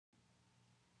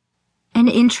An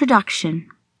introduction.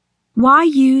 Why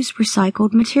use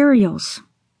recycled materials?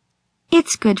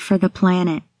 It's good for the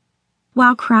planet.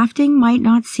 While crafting might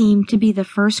not seem to be the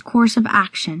first course of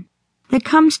action that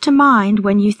comes to mind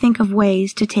when you think of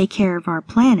ways to take care of our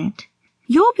planet,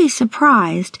 you'll be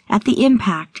surprised at the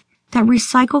impact that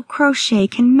recycled crochet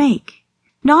can make.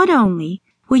 Not only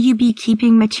will you be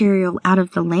keeping material out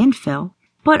of the landfill,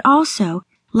 but also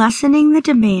lessening the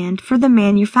demand for the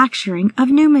manufacturing of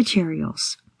new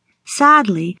materials.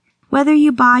 Sadly, whether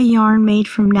you buy yarn made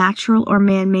from natural or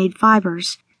man-made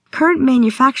fibers, current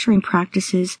manufacturing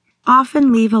practices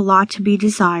often leave a lot to be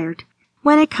desired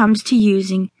when it comes to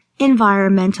using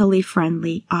environmentally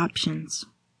friendly options.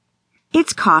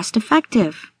 It's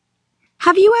cost-effective.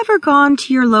 Have you ever gone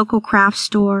to your local craft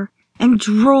store and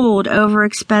drooled over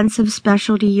expensive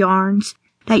specialty yarns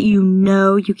that you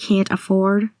know you can't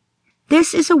afford?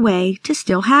 This is a way to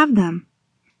still have them.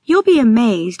 You'll be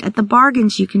amazed at the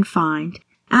bargains you can find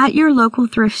at your local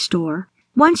thrift store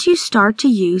once you start to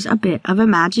use a bit of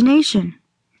imagination.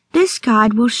 This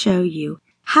guide will show you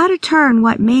how to turn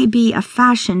what may be a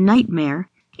fashion nightmare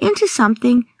into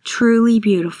something truly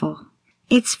beautiful.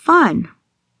 It's fun.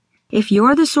 If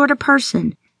you're the sort of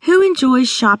person who enjoys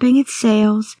shopping at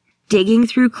sales, digging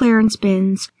through clearance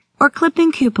bins, or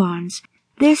clipping coupons,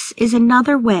 this is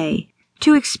another way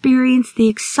to experience the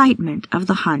excitement of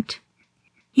the hunt.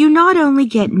 You not only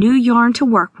get new yarn to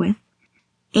work with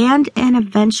and an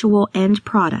eventual end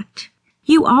product,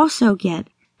 you also get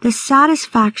the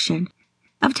satisfaction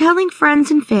of telling friends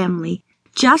and family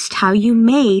just how you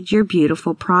made your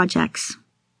beautiful projects.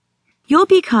 You'll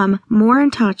become more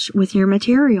in touch with your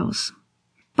materials.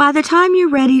 By the time you're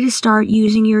ready to start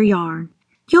using your yarn,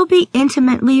 you'll be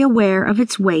intimately aware of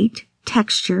its weight,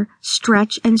 texture,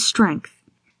 stretch, and strength.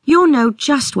 You'll know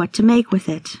just what to make with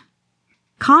it.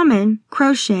 Common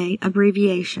crochet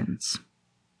abbreviations.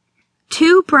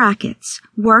 2 brackets,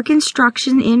 work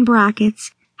instruction in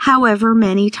brackets, however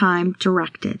many time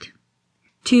directed.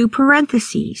 2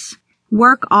 parentheses,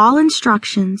 work all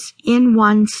instructions in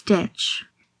 1 stitch.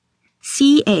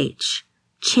 CH,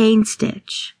 chain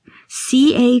stitch.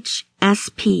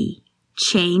 CHSP,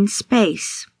 chain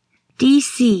space.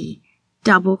 DC,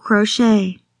 double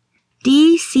crochet.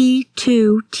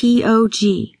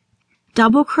 DC2TOG,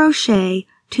 double crochet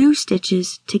 2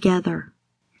 stitches together.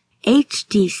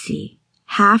 HDC,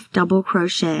 half double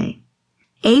crochet.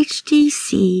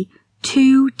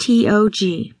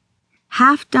 HDC2TOG,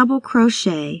 half double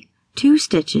crochet 2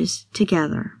 stitches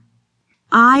together.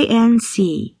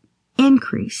 INC,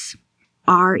 increase.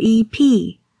 REP,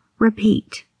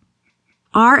 repeat.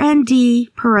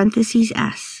 RND parentheses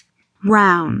S,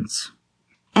 rounds.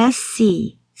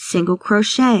 SC, single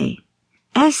crochet.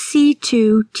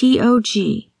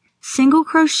 SC2TOG, single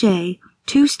crochet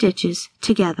 2 stitches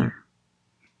together.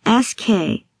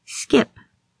 SK, skip.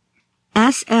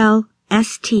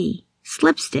 SLST,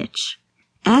 slip stitch.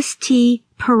 ST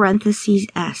parentheses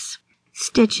S,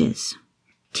 stitches.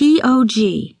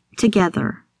 TOG,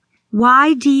 together.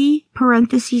 YD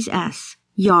parentheses S,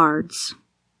 yards.